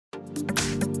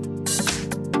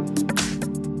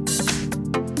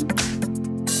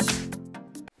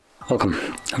Welcome,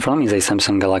 in front of me is a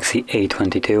Samsung Galaxy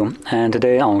A22, and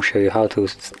today I'll show you how to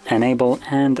enable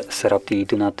and set up the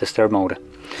Do Not Disturb mode.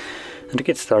 And to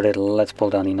get started, let's pull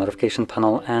down the notification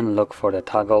panel and look for the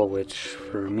toggle, which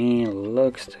for me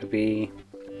looks to be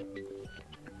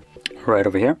right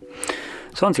over here.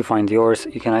 So once you find yours,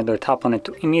 you can either tap on it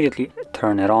to immediately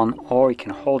turn it on, or you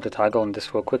can hold the toggle and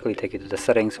this will quickly take you to the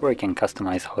settings where you can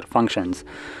customize how it functions.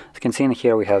 As you can see in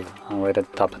here, we have right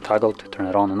at the top the toggle to turn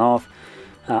it on and off,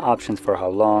 options for how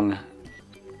long.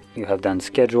 You have then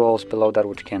schedules below that,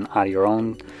 which you can add your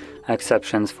own,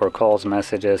 exceptions for calls,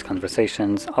 messages,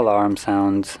 conversations, alarm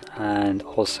sounds, and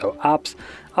also apps,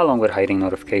 along with hiding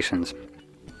notifications.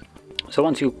 So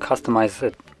once you customize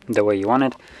it the way you want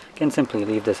it, you can simply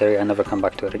leave this area and never come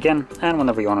back to it again, and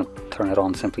whenever you want to turn it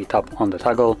on, simply tap on the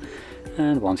toggle,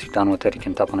 and once you're done with it, you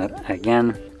can tap on it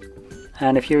again.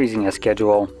 And if you're using a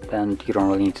schedule, then you don't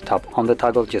really need to tap on the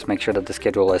toggle, just make sure that the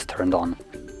schedule is turned on.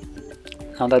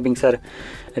 Now that being said,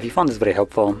 if you found this very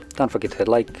helpful, don't forget to hit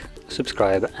like,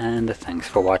 subscribe, and thanks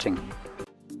for watching.